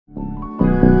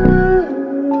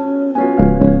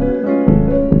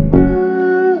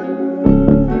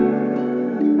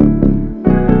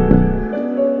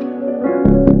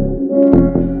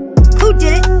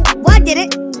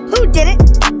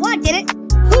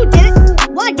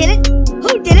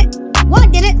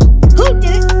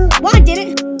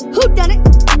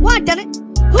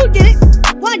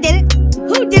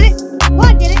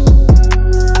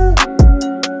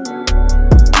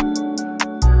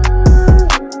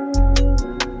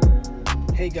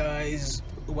guys,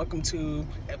 welcome to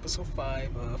episode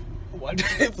 5 of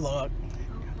Waddidit vlog.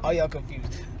 Oh, y'all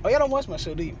confused. Oh, y'all don't watch my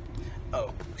show, do you?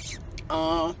 Oh.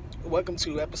 Welcome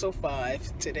to episode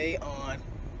 5. Today on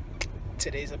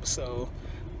today's episode,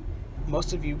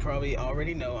 most of you probably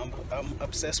already know I'm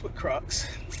obsessed with Crocs.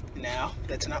 Now,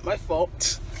 that's not my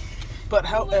fault. But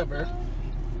however,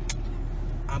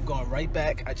 I'm going right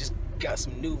back. I just got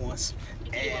some new ones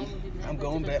and I'm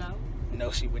going back.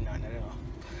 No, she would not at all.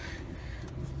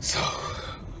 So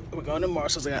we're going to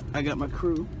Marshall's. I got my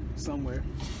crew somewhere.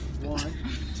 1,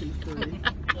 2, 3.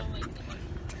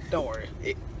 Don't worry,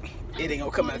 it ain't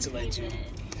gonna come out till like June.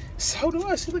 So do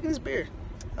I. See, look at this beard.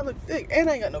 I look thick and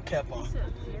I ain't got no cap on.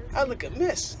 I look a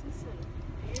mess.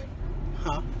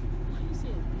 Huh?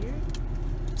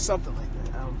 Something like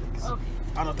that.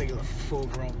 I don't think it's a full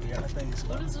grown beard. I think it's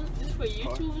what is this? Is this for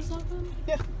YouTube or something?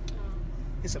 Yeah.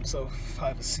 It's episode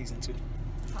 5 of season 2.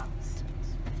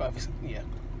 5, yeah.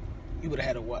 You would have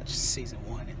had to watch season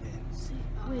 1 and then.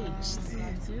 Wait,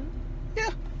 season 2?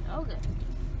 Yeah. Okay.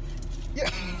 Yeah.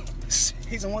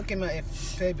 Season 1 came out in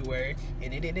February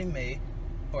and it ended in May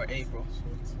or April.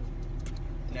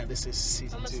 Now this is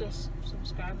season 2. How much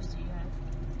subscribers do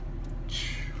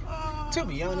you have? To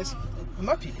be honest,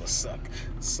 my people suck.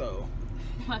 So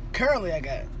currently I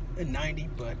got a 90,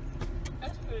 but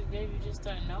that's pretty good. You just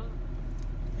starting off.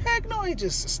 Heck no, I ain't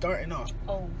just starting off.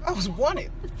 Oh. I was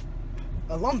wanted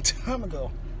a long time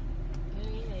ago.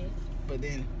 Yeah. But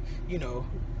then, you know,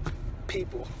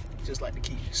 people just like to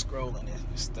keep scrolling and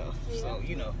stuff. Yeah. So,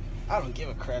 you know, I don't give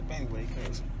a crap anyway,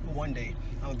 because one day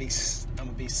I'm gonna be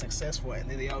successful and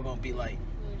then they all gonna be like,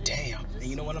 damn. And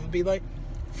you know what I'm gonna be like?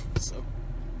 So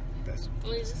that's.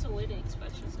 Well, is this a way to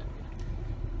express yourself?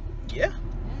 Yeah.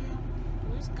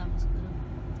 This gum's good.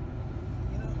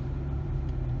 You know.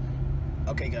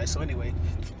 Okay, guys. So anyway,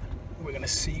 we're gonna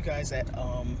see you guys at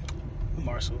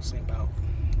Marshall's in about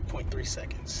 0.3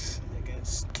 seconds, I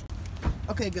guess.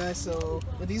 Okay, guys. So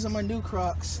these are my new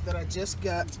Crocs that I just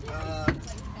got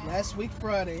last week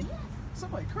Friday.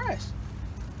 Somebody crashed.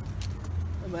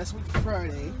 Last week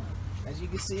Friday. As you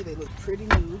can see, they look pretty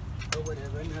new or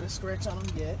whatever. Not a scratch on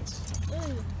them yet.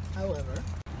 However.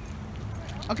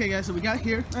 Okay, guys. So we got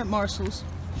here at Marshall's.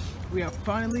 We are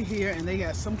finally here, and they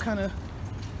got some kind of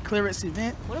clearance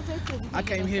event. I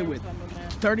came here with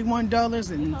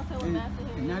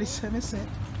 $31.97.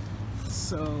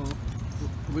 So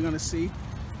we're gonna see.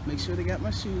 Make sure they got my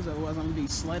shoes, otherwise I'm gonna be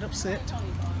slight upset.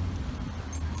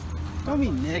 Don't be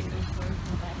negative.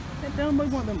 That dumb boy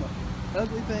want them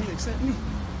ugly things except me.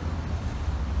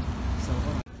 So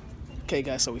okay,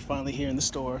 guys. So we finally here in the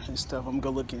store and stuff. I'm gonna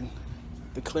go look in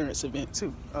the clearance event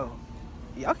too. Oh,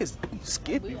 y'all can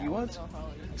skip if you want to.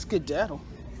 Skedaddle.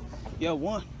 Y'all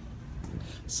won.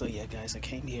 So yeah, guys, I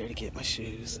came here to get my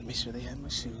shoes. Make sure they have my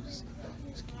shoes.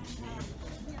 Excuse me.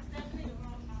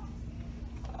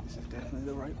 This is definitely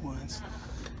the right ones.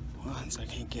 I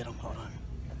can't get them. Hold on.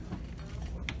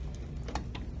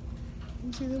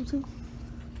 You see them too?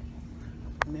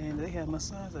 Man, they had my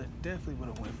size. I definitely would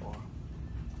have went for them.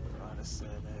 5'7",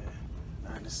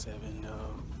 9'7",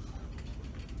 no.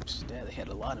 Dad, they had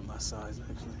a lot of my size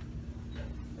actually.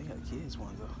 They got kids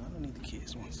ones though. I don't need the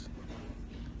kids ones.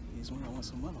 These ones, I want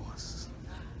some other ones.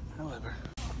 However,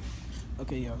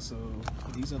 okay, y'all. So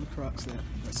these are the Crocs that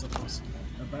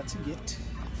I'm about to get.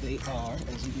 They are,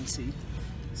 as you can see,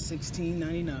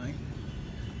 $16.99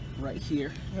 right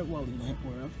here at Waddidit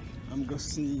World. I'm gonna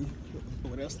see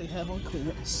what else they have on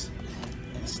clearance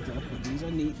and stuff. But these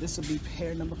are neat. This will be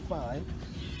pair number 5.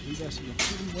 These actually go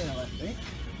pretty well, I think,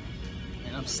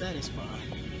 and I'm satisfied.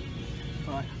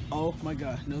 Oh my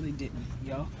God, no, they didn't,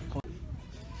 y'all.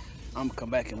 I'm gonna come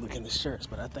back and look in the shirts,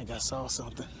 but I think I saw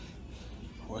something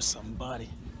or somebody,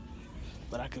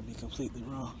 but I could be completely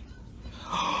wrong.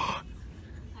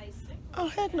 Oh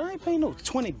heck no, I ain't paying no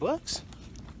 20 bucks.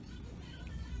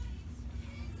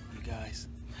 You guys,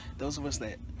 those of us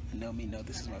that know me know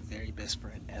this is my very best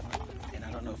friend ever, and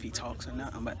I don't know if he talks or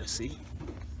not. I'm about to see.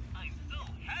 I'm so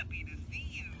happy to see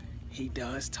you. He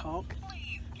does talk.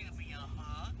 Please give me a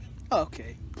hug.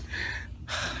 Okay.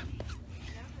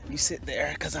 You sit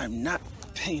there, because I'm not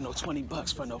paying no 20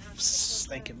 bucks for no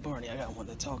stinking Barney. I got one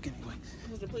to talk anyway.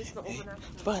 Hey.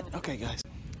 But, okay, guys.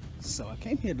 So I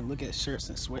came here to look at shirts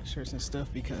and sweatshirts and stuff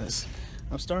because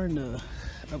I'm starting to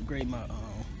upgrade my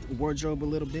wardrobe a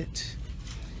little bit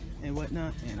and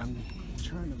whatnot. And I'm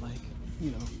trying to, like,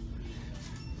 you know,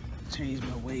 change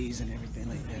my ways and everything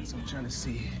like that. So I'm trying to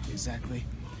see exactly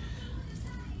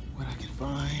what I can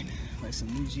find. Like some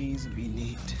new jeans would be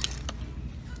neat.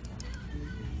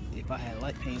 If I had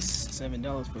like paying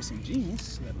 $7 for some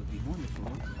jeans, that would be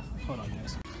wonderful. Hold on,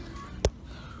 guys.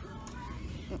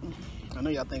 I know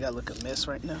y'all think I look a mess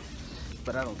right now,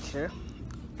 but I don't care.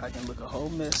 I can look a whole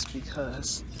mess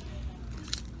because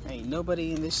ain't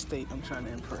nobody in this state I'm trying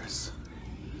to impress.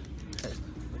 Hey,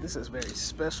 but this is very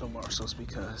special, Marshalls,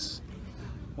 because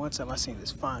one time I seen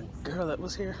this fine girl that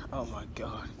was here. Oh my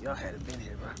God, y'all had to been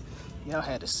here, bro. Y'all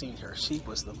had to seen her. She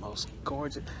was the most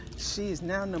gorgeous. She is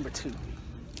now number two.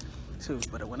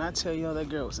 But when I tell y'all that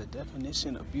girl was a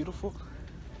definition of beautiful,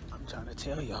 I'm trying to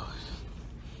tell y'all,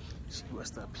 she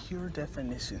was the pure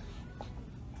definition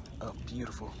of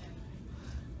beautiful.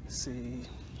 See,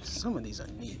 some of these are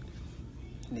neat.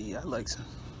 I like some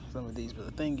of these, but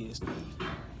the thing is,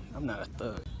 I'm not a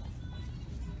thug.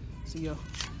 See, yo,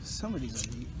 some of these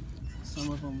are neat. Some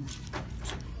of them,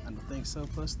 I don't think so.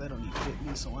 Plus, they don't even fit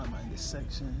me, so why am I in this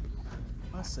section?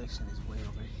 My section is way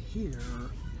over here,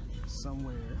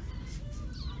 somewhere.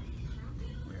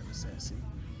 Wherever it's at, see?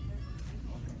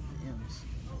 The M's.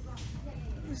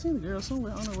 I seen the girl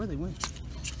somewhere. I don't know where they went.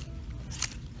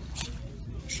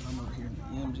 I'm over here in the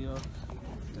M's, y'all.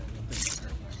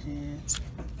 My hand.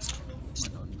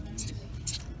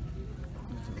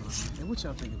 Hey, what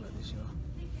y'all think about this, y'all?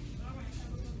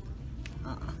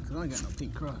 Cause I ain't got no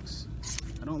pink Crocs.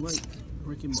 I don't like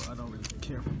Rick and Morty. I don't really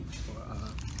care for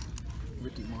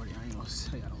Rick and Morty. I ain't gonna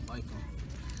say I don't like them.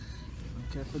 I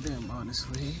don't care for them,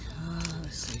 honestly.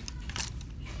 Let's see.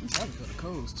 I would go to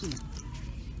Kohl's too,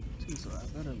 so I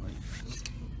better like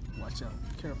watch out,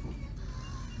 be careful.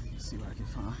 See what I can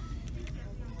find.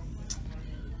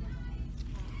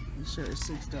 This shirt is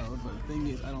 $6, but the thing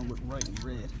is, I don't look right in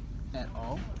red at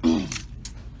all. Let me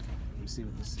see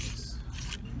what this is.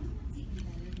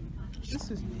 This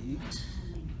is neat.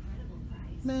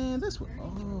 Man, this one.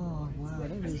 Oh, wow,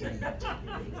 that is neat. Let's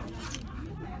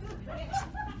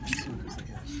see what this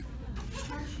is.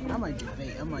 I might get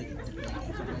bait. I might get bait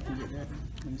if I can get that.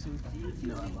 Let me see.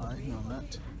 No, I lied. No, I'm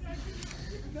not.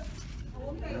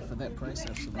 Not for that price,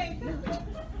 absolutely not.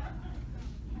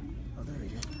 Oh, there we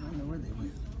go. I don't know where they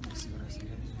went. Let me see what I see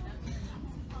here.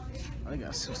 I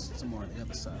got some more on the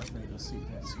other side. I'm gonna go see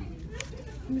that too.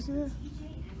 Let me see that.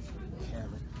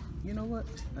 Cabin. You know what?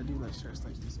 I do like shirts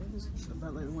like this. This is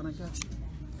about like the one I got. $8.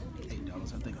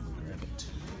 I think I'm gonna grab it.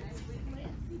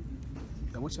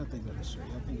 Now, what y'all think about this shirt?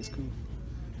 Y'all think it's cool?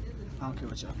 I don't care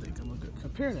what y'all think. I'm gonna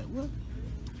compare that. What?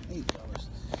 $8.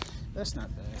 That's not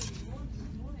bad.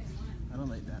 I don't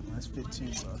like that one. That's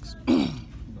 15 bucks.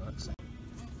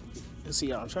 Let's see,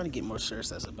 y'all. I'm trying to get more shirts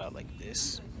that's about like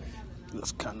this. It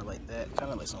looks kind of like that.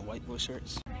 Kind of like some white boy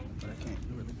shirts. But I can't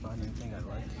really find anything I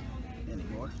like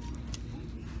anymore.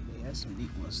 They had some neat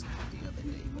ones the other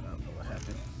day, but I don't know what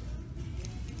happened.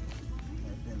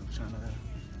 I've been trying to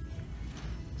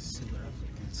see what I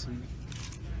can see.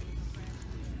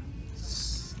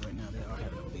 Right now they all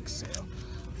have a big sale.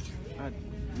 I'm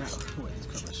not wearing these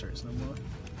color shirts no more.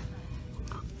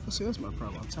 See, that's my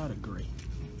problem. I'm tired of gray.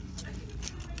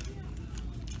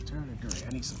 I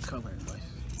need some color in life.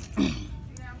 I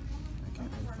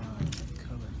can't really find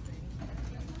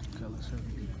color shirt.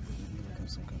 I'm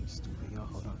some kind of stupid. Y'all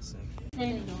hold on a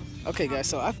second. Okay, guys,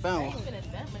 so I found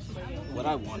what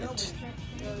I wanted.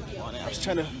 I was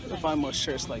trying to find more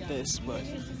shirts like this, but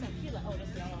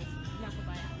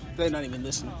they're not even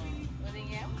listening.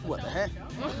 What the heck?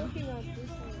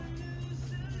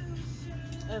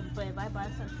 But if I buy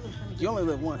something, you only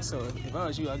live once, so if I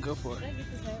was you, I'd go for it.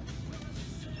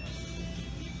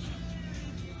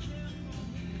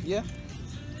 Yeah?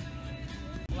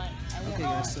 Okay,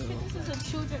 guys, so this is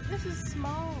a children. This is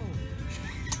small.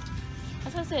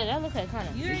 That's what I said. That looks like kind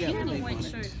of. you got a white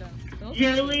shirt though.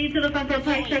 Julie, to the front for a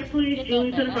price check, please.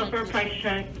 Julie, to the front for a price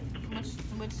check.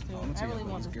 Which I really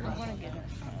want to. I want to get it.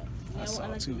 I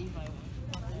saw it too.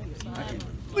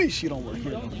 At least you don't work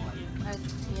here no more.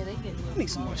 Yeah, they get. I need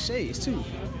some more shades too.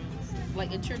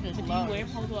 Like a children's. Do you wear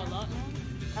polo a lot now?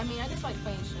 I mean, I just like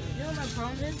plain shirts. You know what my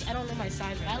problem is? I don't know my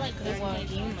size. I like this one. I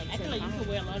feel like you can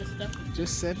wear a lot of stuff.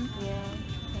 Just 7? Yeah.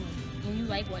 And you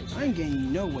like white shirts. I ain't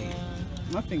gaining no weight.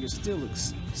 My finger still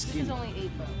looks skinny. This is only $8.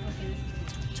 Okay.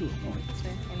 To a point.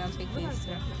 And I'll take these.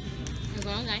 As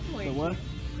long as I can wear it. The what? I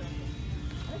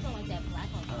just don't like that black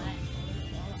on black.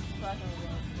 Black on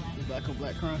black. The black on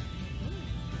black crime?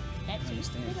 That too. I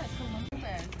understand.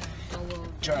 Oh, well,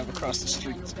 Drive across the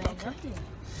street. Okay.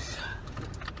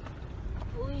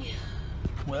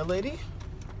 Well, lady,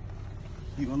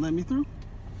 you gonna let me through?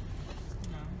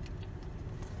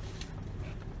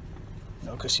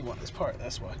 No, because she wants this part,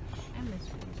 that's why. I miss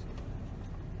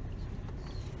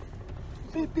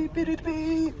you. Beep, beep, beep, beep,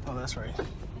 beep. Oh, that's right.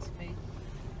 It's fake.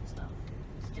 It's not.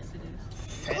 Yes, it is.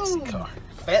 Fancy car.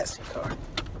 Fancy car.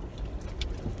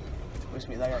 Which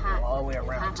means I gotta go all the way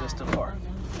around just to park.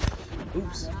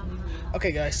 Oops.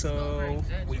 Okay, guys, so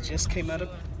we just came out of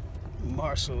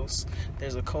Marshall's.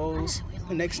 There's a Kohl's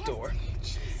next door.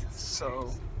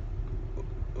 So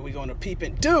we're going to peep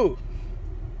and do.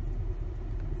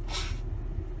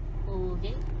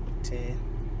 Okay. 10,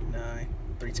 9,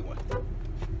 3, 2, 1.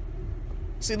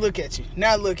 See, look at you.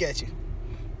 Now look at you.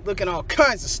 Looking all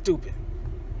kinds of stupid.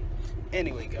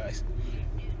 Anyway, guys.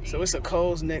 So it's a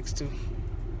Kohl's next to.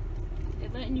 They're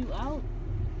letting you out.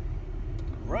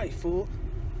 Right, fool.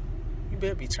 You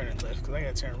better be turning left, because I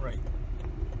got to turn right.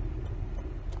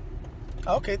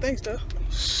 Okay, thanks, though.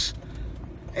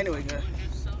 Anyway, guys.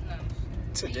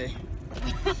 Today.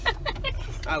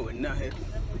 I would not have.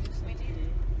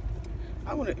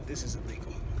 I wonder if this is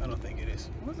illegal. I don't think it is.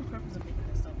 What's the purpose of making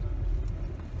this stuff?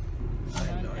 I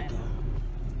have no idea.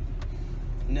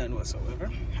 None whatsoever.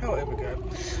 However,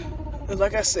 guys,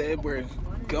 like I said, we're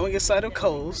going inside of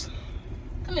Kohl's.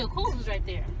 Come here, Kohl's is right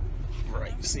there.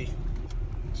 Right, see.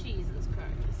 Jesus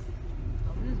Christ.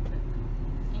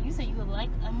 And you said you would like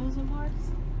amusement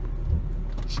parks?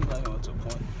 She like on to a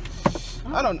point.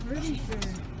 I don't know.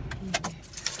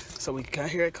 So we got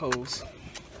here at Kohl's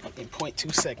in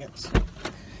 0.2 seconds.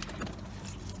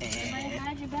 And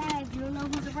Hide your bag. You don't know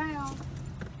who's around.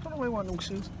 put away one of them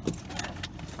shoes.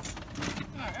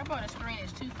 Alright, everybody's screen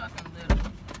is too fucking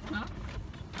little. Huh?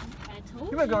 I told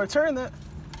you. You better go return that.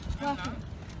 What happened?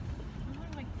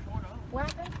 Like $4. What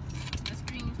happened? The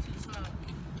screen is too small.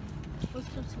 What's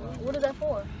too small? What is that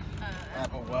for?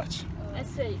 Apple Watch. I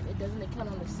said, doesn't it count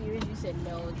on the series? You said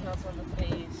no, it counts on the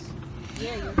face.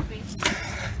 Yeah, your face.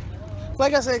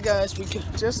 Like I said, guys, we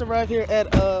just arrived here at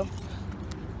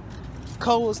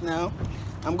Kohl's now.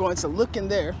 I'm going to look in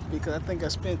there because I think I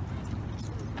spent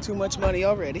too much money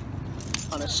already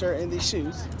on a shirt and these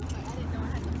shoes.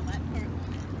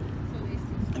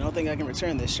 I don't think I can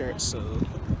return this shirt, so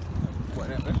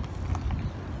whatever.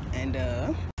 And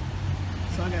so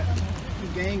I got the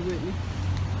gang with me.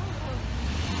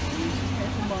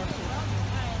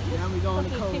 Now we going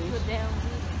to Kohl's.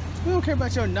 We don't care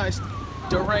about your nice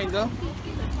Durango.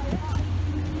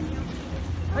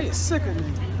 Are you sick of me?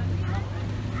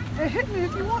 Hey, hit me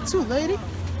if you want to, lady.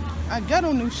 I got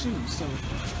on new shoes, so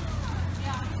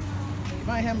if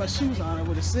I ain't had my shoes on, I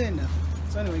would have said nothing.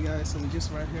 So anyway, guys, so we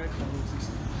just right here at Kohl's.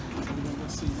 We're gonna go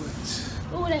see what.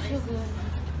 Oh, that feels good.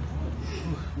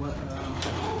 What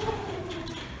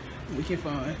we can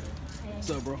find. What's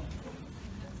up, bro?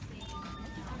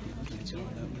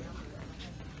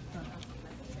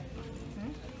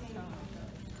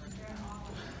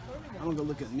 I'm gonna go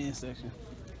look at the men's section.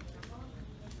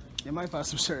 They might find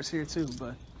some shirts here too,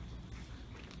 but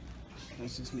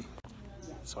that's just me.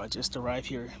 So I just arrived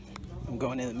here. I'm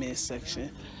going in the men's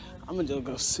section. I'm gonna just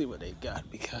go see what they got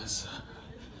because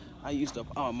I used up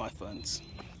all my funds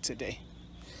today.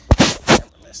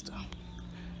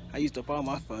 I used up all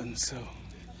my funds, so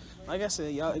like I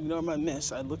said, y'all ignore my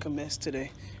mess. I look a mess today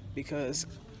because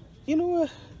you know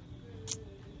what?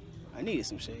 I needed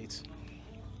some shades.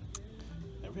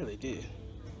 I really did.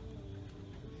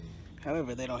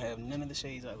 However, they don't have none of the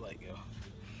shades I like, yo.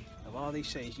 Of all these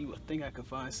shades, you would think I could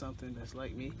find something that's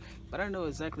like me, but I know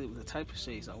exactly the type of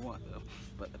shades I want, though.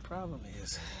 But the problem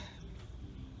is,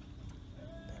 they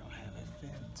don't have it.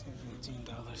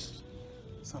 $15,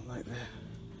 something like that.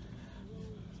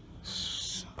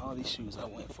 All these shoes I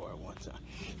went for at one time.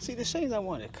 See, the shades I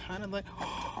wanted, kind of like.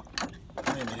 Wait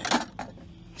a minute. I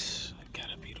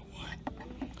gotta be the one.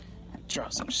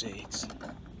 Drop some shades.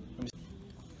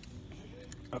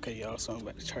 Okay, y'all, so I'm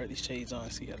about to try these shades on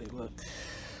and see how they look.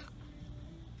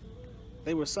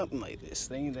 They were something like this.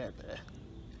 They ain't that bad.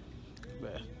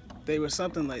 But they were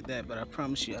something like that, but I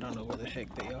promise you, I don't know where the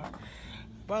heck they are.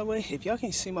 By the way, if y'all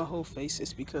can't see my whole face,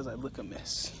 it's because I look a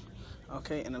mess.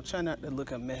 Okay, and I'm trying not to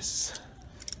look a mess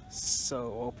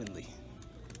so openly.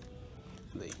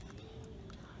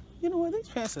 You know what, these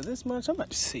pants are this much. I'm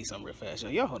about to see something real fast.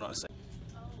 Y'all hold on a second.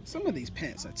 Some of these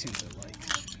pants I tend to like.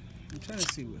 I'm trying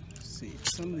to see what. See,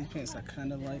 some of these pants I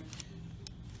kind of like.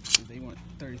 They want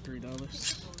 $33.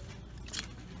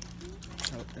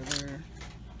 However,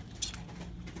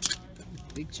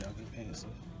 big jogging pants. I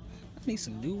need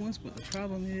some new ones, but the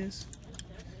problem is,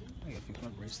 I gotta fix my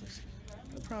bracelets.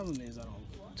 The problem is I don't.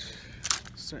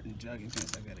 Certain jogging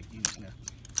pants I gotta use now.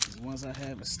 The ones I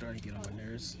have are starting to get on my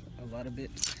nerves a lot of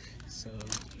it. So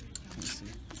let's see.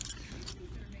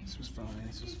 This was fine.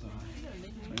 This was fine.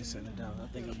 $27. I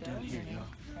think I'm done here, y'all.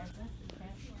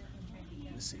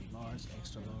 Let's see, large,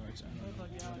 extra large. I don't know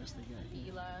what else they got.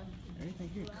 Eli. Everything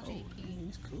here cold. I mean,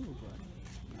 it's cool, but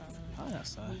hot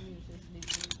outside.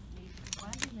 Why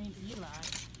is his name Eli?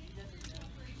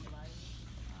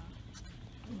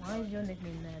 Why is your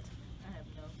nickname that? I have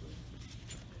no clue.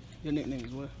 Your nickname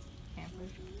is what? Pamper.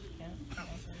 Yeah.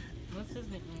 What's his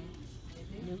nickname?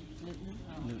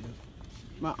 Nuke.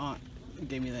 My aunt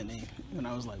gave me that name when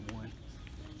I was like 1.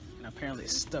 And apparently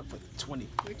it's stuck for 20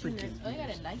 freaking years. Oh, you got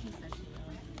a Nike section.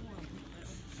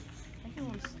 Nike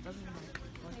one's stuck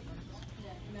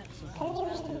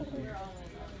in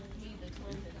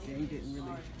Yeah, he didn't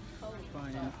really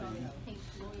find anything.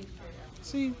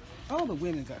 See, all the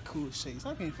women got cool shades.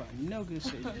 I can't find no good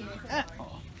shades at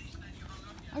all.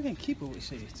 I can't keep up with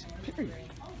shades, period.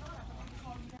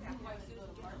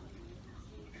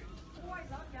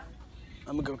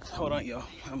 I'm gonna go, hold on y'all.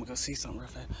 I'm gonna go see something real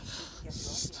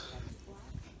fast.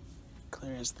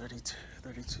 Clearance 32.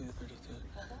 Let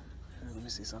me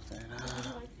see something.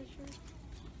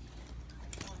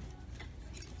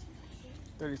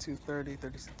 3230,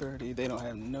 3230. They don't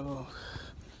have no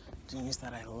jeans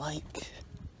that I like.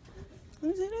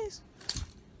 Let me see these.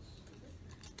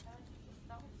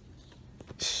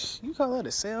 You call that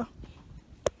a sale?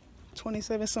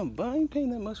 27 something. But I ain't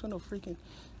paying that much for no freaking.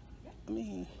 I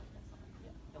mean.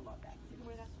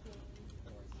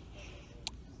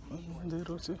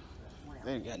 Little too.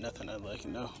 They ain't got nothing I like,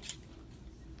 no.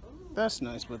 That's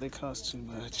nice, but they cost too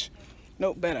much.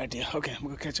 Nope, bad idea. Okay, I'm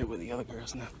gonna catch up with the other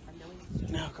girls now.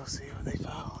 Now go see what they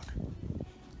found.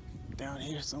 Down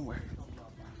here somewhere.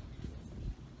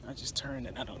 I just turned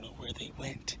and I don't know where they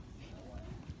went.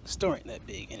 The store ain't that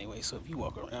big anyway, so if you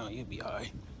walk around, you'll be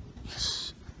alright.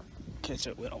 Catch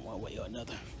up with them one way or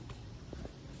another.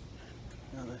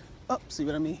 Oh, see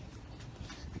what I mean?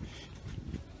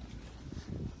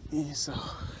 Yeah, so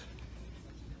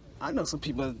I know some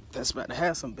people that's about to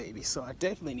have some babies, so I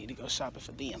definitely need to go shopping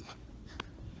for them.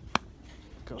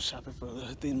 Go shopping for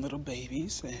them little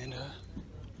babies, and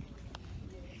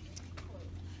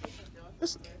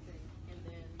this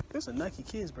is a Nike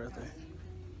Kids birthday.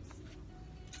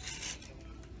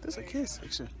 This is a kids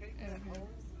section.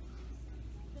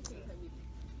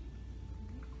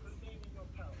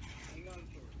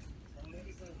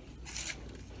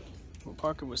 Well,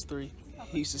 Parker was 3.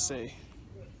 He used to say,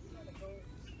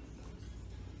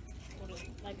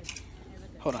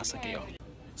 hold on a second, y'all.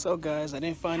 So guys, I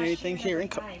didn't find anything here in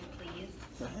Kohl's.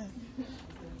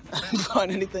 I didn't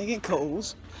find anything in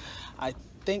Kohl's. I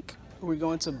think we're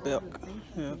going to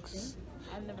Belk's.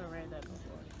 I've never read that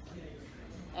before.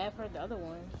 I've heard the other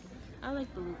one. I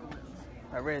like Beluga Whales.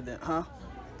 I read that, huh?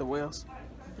 The whales?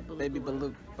 The Beluga Baby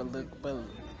Whale. Beluga.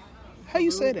 How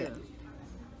you say that?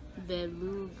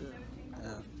 Beluga.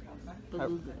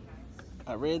 Beluga.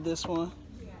 I read this one.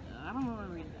 I don't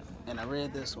remember reading that one. And I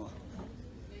read this one.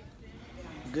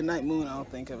 Good Night Moon, I don't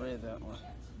think I read that one.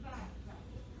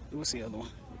 What's the other one?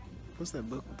 What's that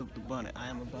book with the bunny? I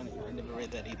Am a Bunny. I never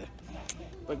read that either.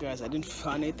 But guys, I didn't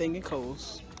find anything in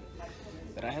Kohl's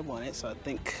that I had wanted, so I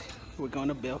think we're going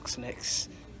to Belk's next.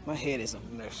 My head is a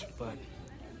mess, but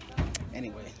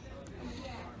anyway.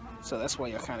 So that's why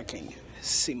y'all kind of can't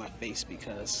see my face,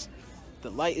 because the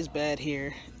light is bad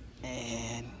here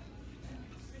and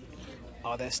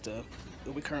all that stuff.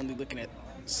 We're currently looking at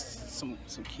some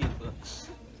kid books.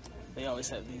 They always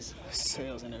have these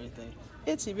sales and everything.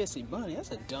 Itsy Bitsy Bunny,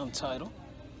 that's a dumb title.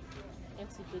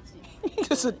 Itsy Bitsy.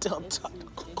 That's a dumb title.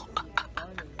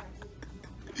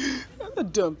 That's a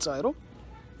dumb title.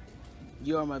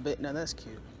 You Are My Baby. Now that's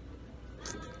cute.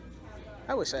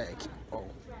 I wish I had cute. Oh,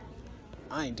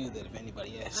 I ain't do that if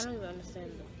anybody asks. I don't even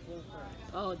understand the book.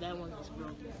 Oh, that one is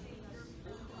broken.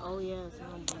 Oh yeah, it's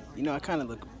on book. You know, I kind of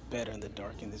look better in the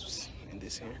dark in this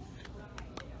hair.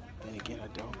 Then again, I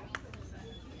don't.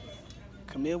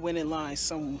 Camille went in line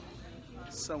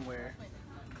somewhere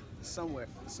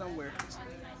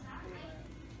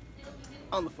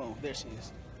on the phone. There she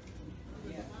is.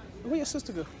 Where your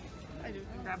sister go? I just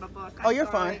grab a book. Oh, you're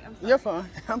fine. You're fine.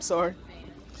 I'm sorry.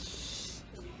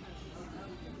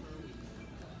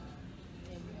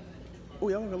 Oh,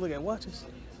 y'all want to look at watches?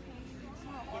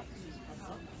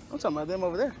 I'm talking about them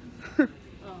over there.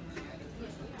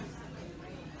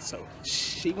 So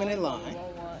she went in line.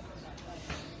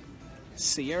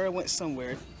 Sierra went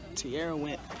somewhere. Tiara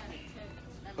went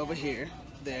over here,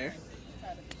 there.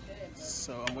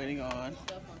 So I'm waiting on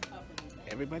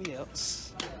everybody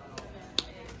else.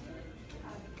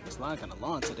 This line kind of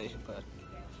long today, but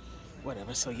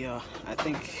whatever. So yeah, I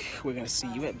think we're gonna see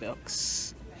you at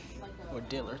Belk's or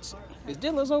Dillard's. Is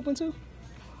Dillard's open too?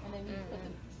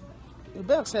 The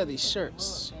Belk's had these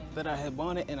shirts that I had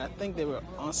wanted, and I think they were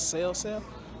on sale.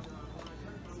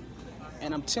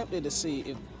 And I'm tempted to see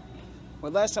if,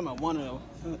 well, last time I wanted them,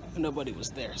 nobody was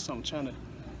there, so I'm kind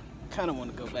of want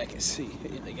to go back and see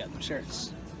if they got them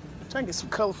shirts. I'm trying to get some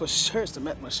colorful shirts to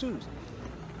match my shoes,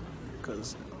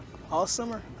 because all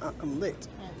summer I'm licked.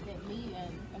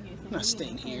 I'm not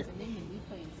staying here. We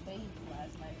played spades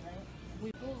last night, right?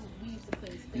 We used to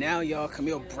play spades. Now y'all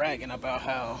Camille bragging about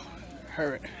how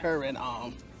her and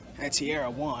Tiara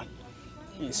won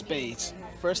in spades.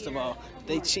 First of all,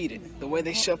 they cheated. The way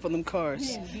they shuffled them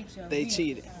cards, they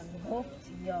cheated.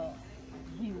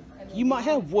 You might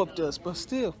have whooped us, but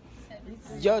still,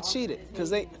 y'all cheated.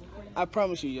 Cause I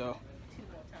promise you, y'all,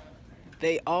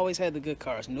 they always had the good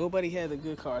cards. Nobody had the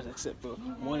good cards except for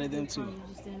one of them two. You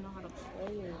just didn't know how to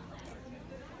play it.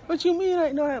 What you mean I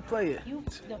didn't know how to play it?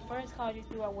 The first card you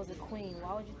threw out was a queen.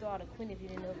 Why would you throw out a queen if you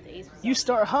didn't know if the ace was You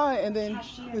start high and then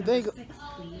they go.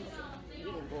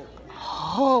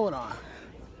 Hold on.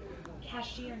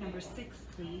 Cashier number 6,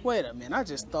 please. Wait a minute. I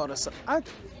just thought of something. I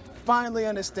finally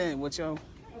understand what y'all.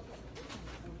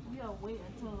 You gotta wait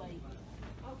until like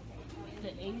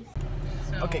the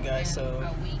ace. Okay, guys. So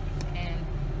a week and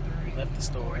left the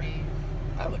store.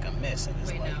 I look a mess and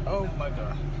it's like, oh my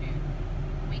god.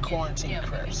 Quarantine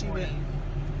crap. See that?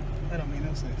 That don't make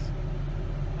no sense.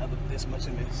 I look this much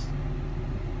a mess.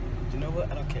 You know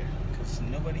what? I don't care. Because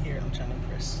nobody here I'm trying to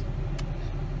impress.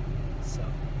 So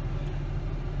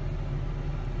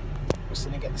we're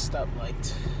sitting at the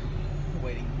stoplight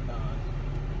waiting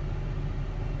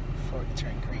for it to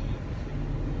turn green.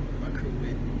 My crew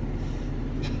went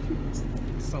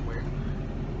somewhere.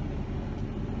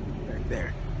 Right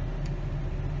there.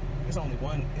 There's only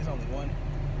one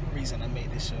reason I made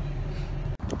this show.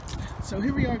 So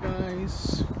here we are,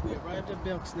 guys. We arrived at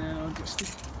Belk's now just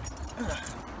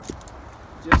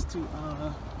to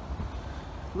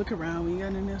look around. We ain't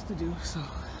got nothing else to do, so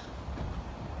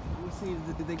let me see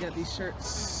if they got these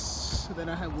shirts that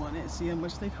I have wanted. See how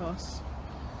much they cost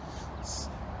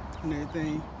and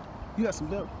everything. You got some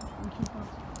Belk?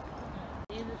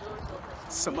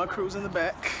 So my crew's in the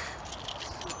back.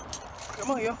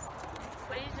 Come on, yo.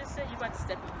 What you just said? You about to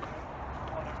step in.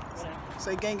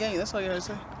 Say gang gang, that's all you had to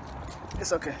say.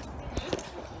 It's okay.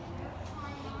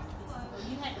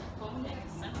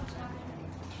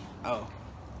 Oh.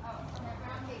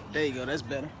 There you go, that's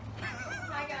better.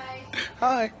 Hi guys.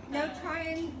 Hi. No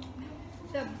trying.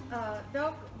 The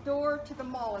Belk door to the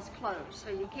mall is closed,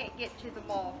 so you can't get to the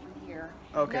mall from here.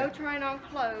 Okay. No trying on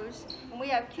clothes, and we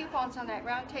have coupons on that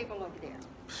round table over there.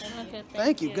 Okay,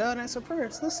 Thank you. God answer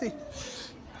prayers. Let's see.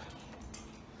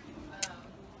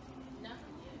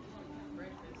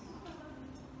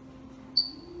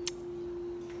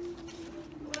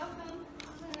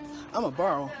 I'm gonna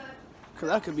borrow, cause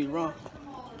I could be wrong.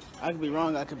 I could be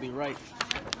wrong. I could be right.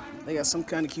 They got some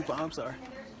kind of coupon. I'm sorry.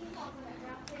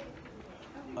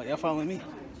 Oh, y'all following me?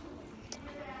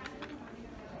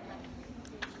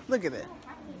 Look at that.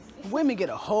 Women get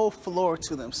a whole floor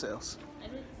to themselves.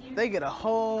 They get a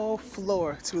whole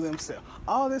floor to themselves.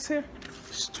 All this here,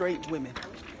 straight women.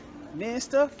 Men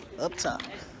stuff, up top.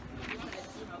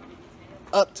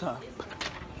 Up top.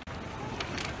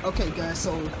 Okay, guys,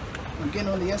 so I'm getting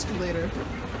on the escalator.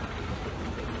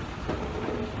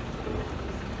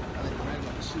 I like to brag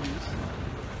about the shoes.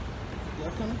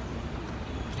 Y'all coming?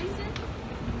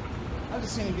 I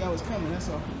just seen if y'all was coming, that's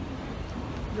all.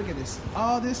 Look at this.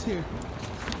 All this here.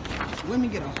 Women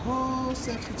get a whole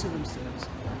section to themselves.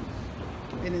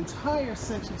 An entire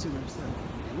section to themselves.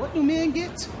 And what do men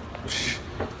get?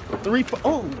 3, 4.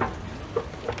 Oh!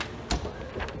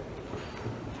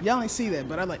 Y'all ain't see that,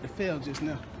 but I like to fail just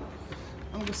now.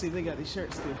 I'm gonna see if they got these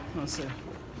shirts still on sale.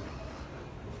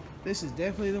 This is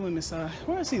definitely the women's side.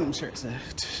 Where I see them shirts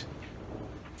at?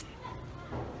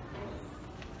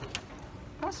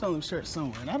 I saw them shirts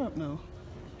somewhere, and I don't know.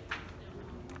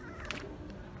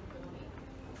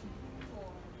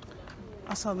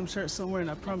 I saw them shirts somewhere,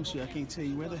 and I promise you, I can't tell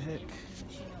you where the heck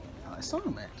I saw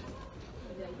them at.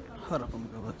 Hold up, I'm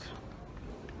gonna go look.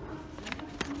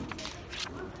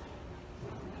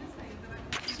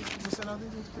 You said all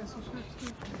these expensive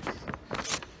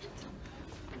shirts?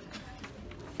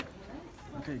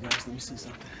 Okay, guys, let me see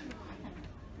something.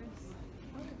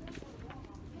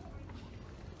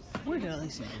 Where did I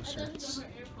see those shirts?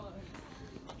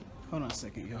 Hold on a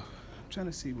second, yo. I'm trying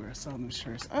to see where I saw them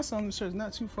shirts. I saw them shirts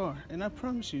not too far, and I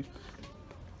promise you,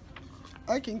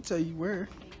 I can't tell you where.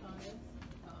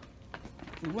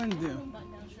 It wasn't them.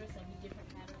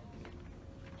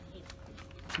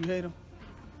 You hate them?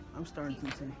 I'm starting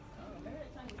to see.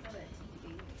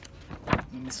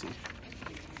 Let me see.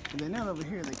 And they're not over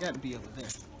here, they got to be over there.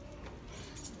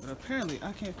 But apparently,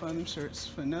 I can't find them shirts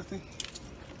for nothing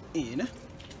in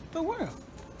the world.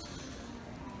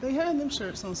 They had them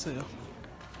shirts on sale.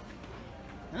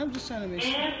 And I'm just trying to make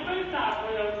sure. And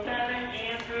 307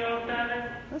 and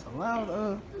 307. That's a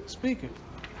loud speaker.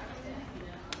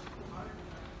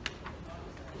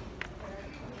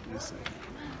 Let's see.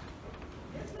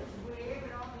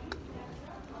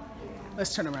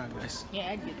 Let's turn around, guys.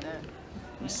 Yeah, I'd get that.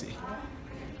 Let me see.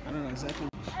 I don't know exactly.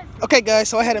 Okay, guys,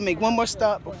 so I had to make one more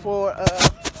stop before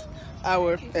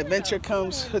our adventure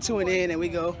comes to an end and we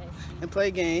go and play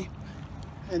a game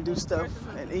and do stuff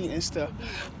and eat and stuff.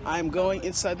 I'm going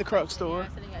inside the Croc store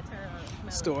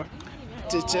to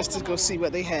just to go see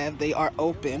what they have. They are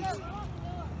open.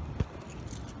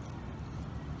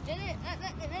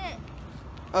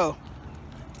 Oh,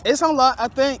 it's unlocked, I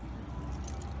think.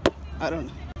 I don't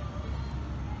know.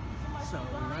 So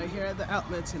we're right here at the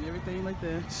outlets and everything like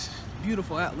that.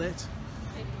 Beautiful outlets.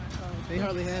 They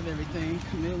hardly have everything.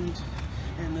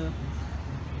 And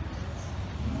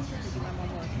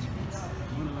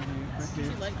She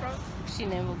like Crocs? She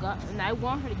never got. And I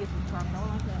want her to get some Crocs. I don't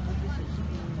like that.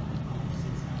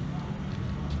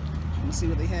 Let me see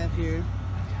what they have here.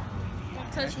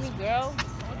 Don't touch me, girl.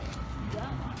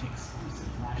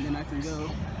 And then I can go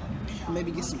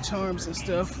maybe get some charms and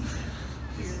stuff.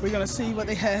 We're gonna see what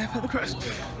they have at the Croc store.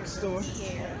 So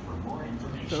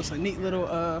it's a neat little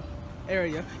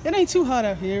area. It ain't too hot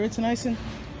out here. It's nice and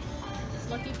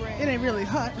Lucky brand. it ain't really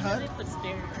hot.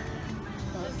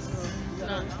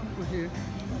 We're here.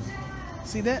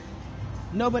 See that?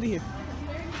 Nobody here.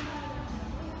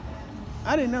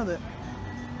 I didn't know that.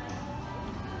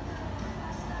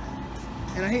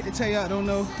 And I hate to tell you, I don't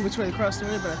know which way the Croc store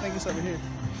is, but I think it's over here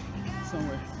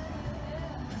somewhere.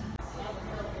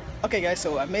 Okay, guys,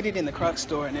 so I made it in the Croc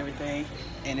store and everything,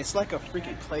 and it's like a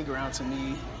freaking playground to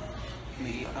me.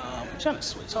 I'm trying to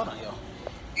switch. Hold on, y'all.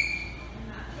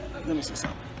 Let me see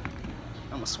something.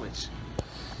 I'm gonna switch.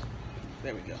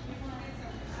 There we go.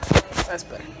 That's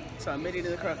better. So I made it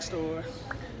in the Croc store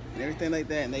and everything like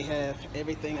that, and they have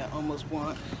everything I almost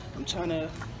want. I'm trying to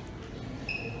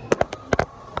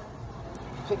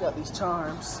pick out these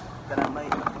charms that I may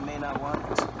not want.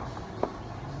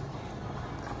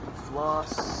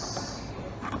 Floss.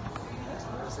 That's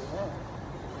what else they have.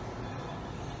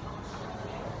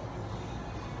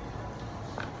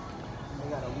 They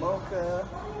got a mocha.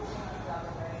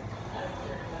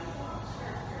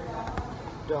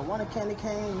 Do I want a candy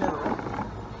cane? No.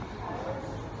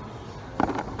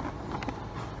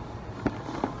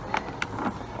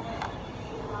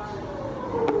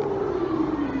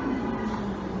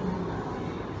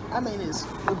 I mean, it's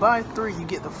you buy 3, you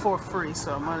get the 4 free,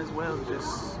 so I might as well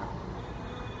just.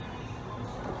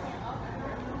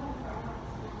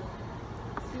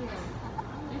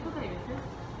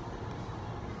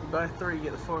 You buy 3, you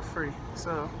get the 4 free,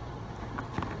 so.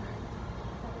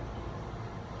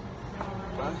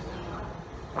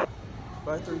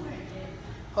 Buy 3.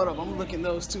 Hold up, I'm looking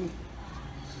those too.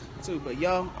 But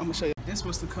y'all, I'm gonna show you. This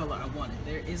was the color I wanted.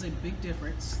 There is a big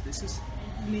difference. This is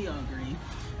neon green.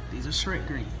 These are Shrek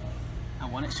green. I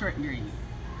wanted Shrek green.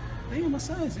 They got my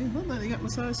size. They look like they got my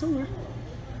size somewhere.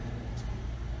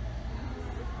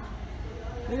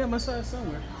 They got my size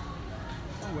somewhere.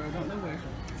 Somewhere, I don't know where.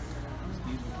 It's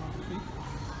beautiful.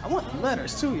 I want the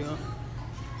letters too, y'all.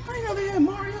 I didn't know they had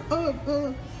Mario,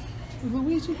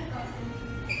 Luigi.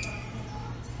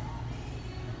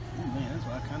 Oh man, that's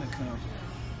why I kind of come.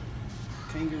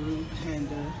 Kangaroo,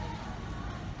 panda.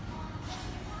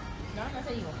 No, I'm not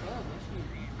saying you're gonna fail, but shoot.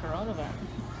 Coronavirus.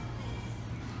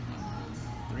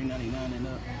 $3.99 and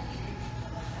up. I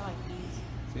like these.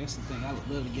 See, that's the thing. I would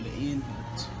love to get an in,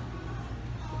 but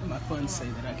my funds say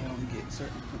that I can only get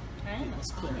certain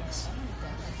clearance.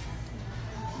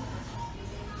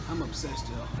 I'm obsessed,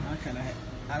 y'all.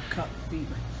 I've caught the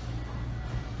fever.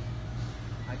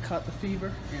 I caught the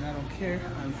fever, and I don't care.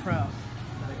 I'm proud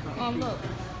that I caught the fever. Look.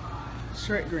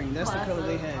 Shrek green. That's the color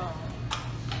they had.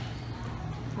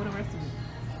 What the rest of it?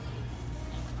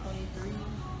 23.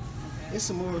 It's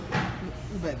some more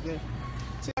back there.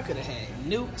 See, I could have had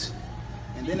Newt,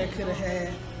 and then I could have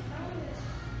had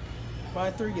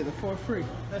buy 3 get the 4 free.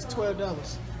 That's $12.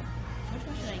 Which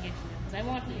one should I get you? Because I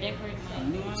want to decorate my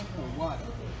Newt or Waddy.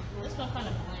 This one kind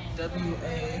of bland.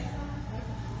 W-A-D-D.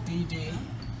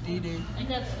 I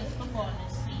got this football in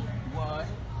this C. Y.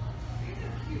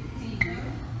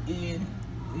 N.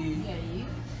 E.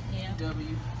 Yeah.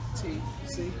 W. T.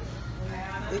 See?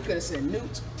 It could have said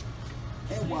Newt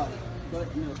and Waddy,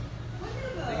 but no.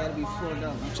 They had to be $4.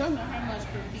 I'm trying to. How much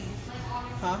per piece?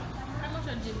 Huh? How much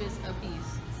are giblets a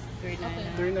piece?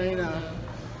 $3.99.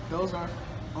 Those are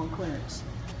on clearance.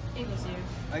 It was here.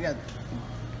 I got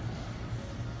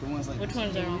the ones like Which this.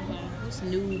 ones are on clearance? What's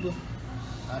noob?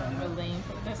 I don't know. Lame.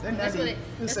 That's what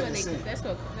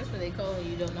they call it.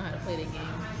 You don't know how to play the game.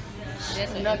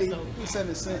 That's what they call it.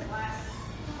 7 cents.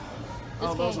 This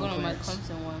All one's those going on on my clearance.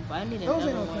 Clemson one, but I need Those ain't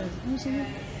another on one. clearance. You see that?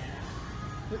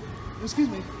 Excuse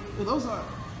me. But those aren't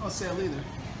on sale either.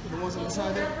 The ones on the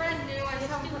side there? They're brand new. I just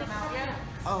haven't put them out yet.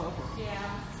 Oh, okay.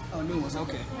 Yeah. Oh, new ones,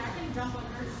 okay. I can jump on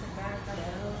hers and back.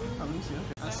 Oh, let me see.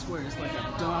 Okay. I swear, it's like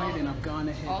I've died and I've gone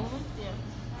ahead. All of them? Yeah.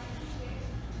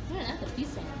 Yeah, that's a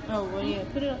piece of. Oh, well, yeah.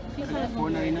 Put it up.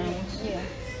 $4.99 ones? Yeah.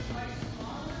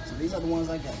 So these are the ones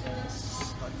I got,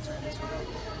 guys. I can turn this one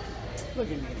up. Look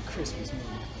at me in a Christmas movie.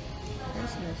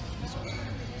 Christmas. This one.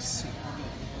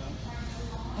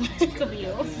 Super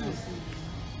Camille.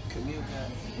 Camille got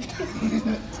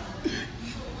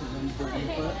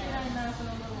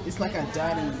it's like I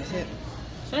died in the hip.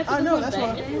 I know, that's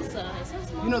why.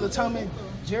 You know the Tom and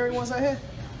Jerry ones I had?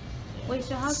 Wait,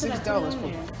 so how should I put it $6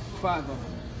 on there? for 5 of them.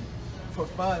 For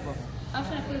 5 of them. How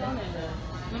should I put it on there?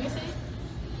 Let me see.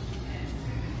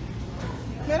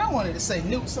 Man, I wanted to say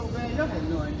Newt so bad. Y'all had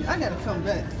no idea. I gotta come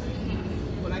back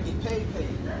when I get paid.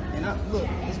 And I look,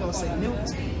 it's gonna say Newt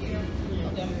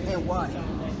and Waddy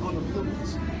on the blue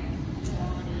ones.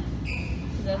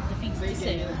 That defeats the They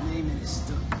sale. gave that name and it's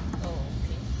stuck. Oh,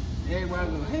 okay.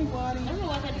 Everybody go, hey Waddy. I don't know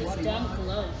why I got this Waddy, dumb Waddy.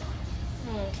 glove.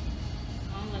 I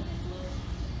don't like the glove.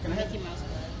 Can I have Mickey Mouse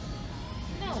glove.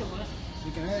 No. So what?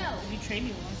 You can have No. You trade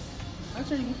me one. I'll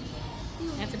trade you.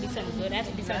 It has to be something good. It has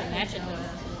to be something matching though.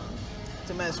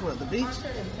 To match what? The beach?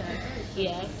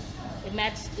 Yeah. It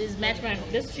matches my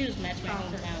this shoes match my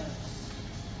hometown.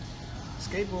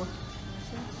 Skateboard.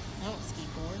 I don't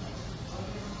skateboard.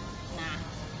 Nah.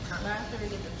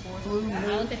 Blue, I'll new.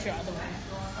 look at your other one.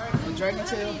 And Dragon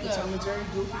Tail, the Tom and Jerry,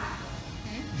 Goofy.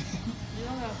 You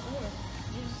don't have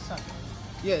 4.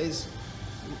 Yeah, it's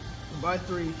buy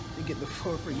 3 to get the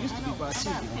 4 free. Used to be buy 2.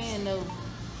 I'm not paying no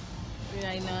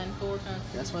 $3.99 4 times.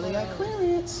 That's why they got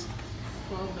clearance.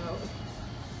 $12.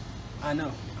 I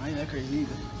know. I ain't that crazy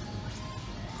either.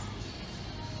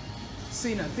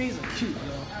 See, now these are cute, yo.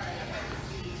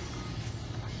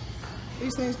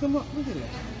 These things come up. Look at it.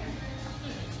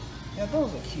 Yeah,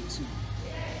 those are cute too.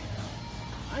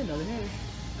 I didn't know they had it.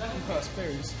 They cost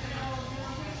Sperry's.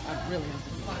 I really have to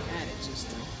be at it just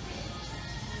to.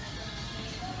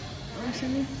 Oh, you see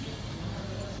me?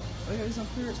 Oh, yeah, these on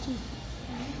clearance too.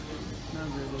 Not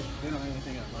really. They don't have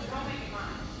anything I like.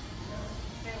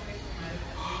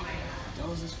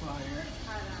 Those is fire.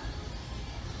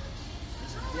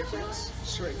 There's a difference.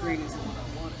 Shrek green is the one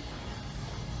I wanted.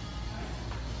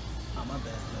 Oh, my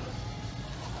bad, though.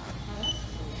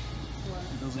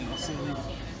 Those ain't gonna sell either.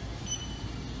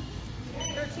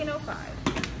 $13.05.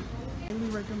 Highly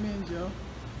recommend, yo.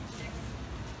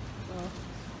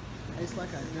 It's like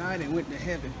I died and went to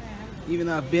heaven. Even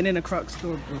though I've been in a Croc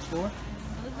store before.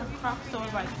 This is a Croc store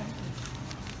like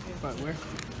But where?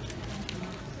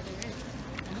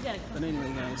 But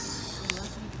anyway, guys,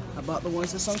 I bought the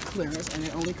ones that's on clearance, and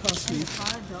it only cost me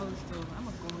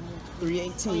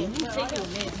 $3.18.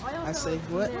 I say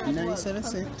what? 97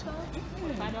 cents.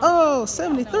 Oh,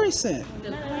 73 cents.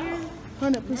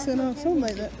 100% off, something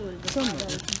like that. Something like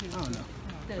that. I don't know.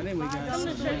 But anyway, guys. Some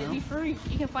of the shirts be free.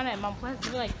 You can find that at Mount Pleasant.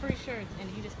 They're like free shirts, and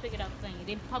you just pick it out the thing.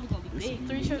 They probably gonna be big.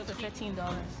 3 shirts are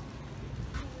 $15.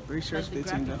 3 shirts,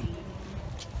 $15.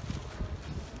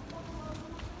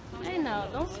 Hey, no,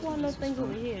 don't swallow no things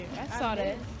over here. I saw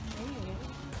that.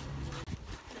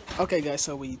 Okay, guys,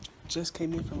 so we just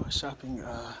came in from our shopping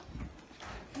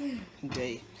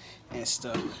day and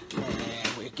stuff,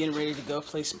 and we're getting ready to go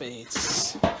play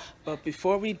spades. But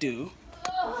before we do,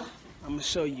 I'm gonna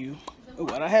show you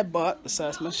what I had bought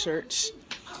besides my shirts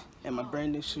and my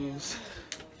brand new shoes.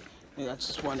 And I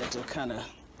just wanted to kind of,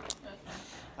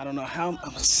 I don't know how I'm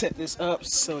gonna set this up,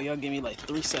 so y'all give me like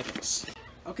 3 seconds.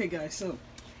 Okay, guys, so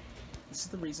this is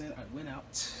the reason I went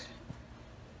out,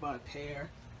 bought a pair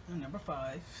of number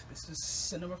 5. This is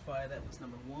set number 5. That was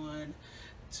number 1,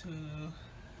 2,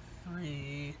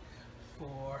 3,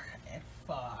 4, and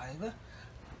 5.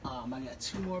 I got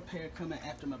 2 more pair coming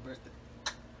after my birthday.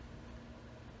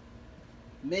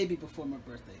 Maybe before my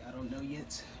birthday. I don't know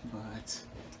yet, but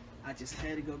I just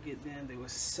had to go get them. They were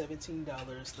 $17.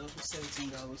 Those were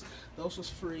 $17. Those was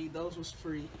free. Those was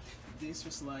free. This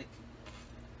was like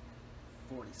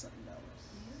 $40-something.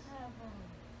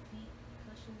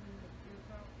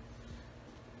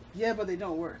 Yeah, but they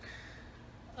don't work.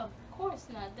 Of course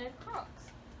not. They're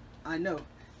Crocs. I know.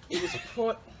 It was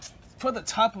for the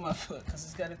top of my foot because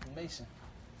it's got information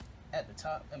at the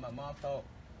top, and my mom thought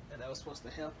that was supposed to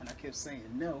help, and I kept saying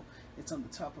no. It's on the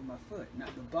top of my foot,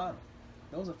 not the bottom.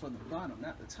 Those are for the bottom,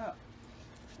 not the top.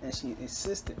 And she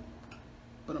insisted,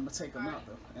 but I'm gonna take them out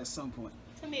though at some point.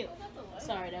 Camille.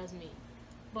 Sorry, that was me.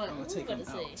 But I'm gonna take them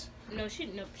out. No, she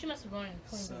must have gone and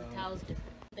cleaned the towels different.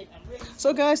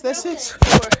 So guys, that's it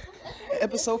for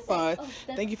episode 5.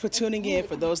 Thank you for tuning in.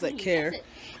 For those that care,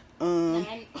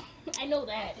 I know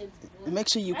that. And make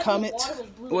sure you comment.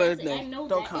 Well, no,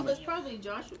 don't comment. It was probably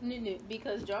Joshua. No,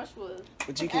 because Joshua.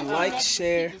 But you can like,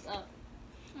 share.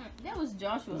 That was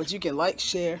Joshua. But you can like,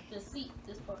 share. The seat,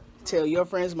 this part. Tell your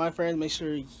friends, my friends. Make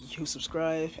sure you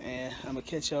subscribe, and I'm gonna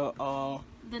catch y'all all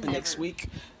the next week.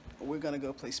 We're gonna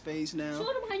go play spades now. Show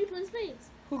them how you play spades.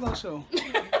 Who gonna show?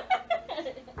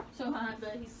 Show how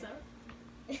I he's sir.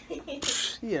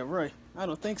 Yeah, right. I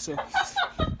don't think so.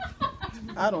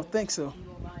 I don't think so.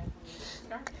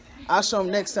 I'll show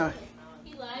him next time.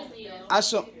 He lies to you.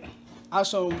 I'll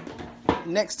show him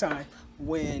next time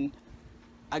when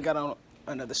I got on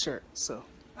another shirt. So.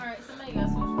 All right, somebody got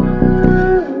some.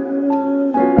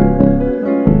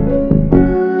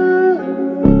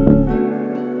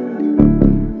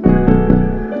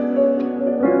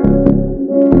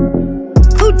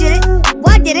 Who did it?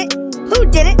 Why did it? Who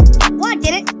did it? Why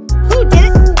did it? Who did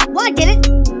it? Why did it?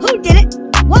 Who did it?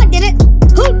 Why did it?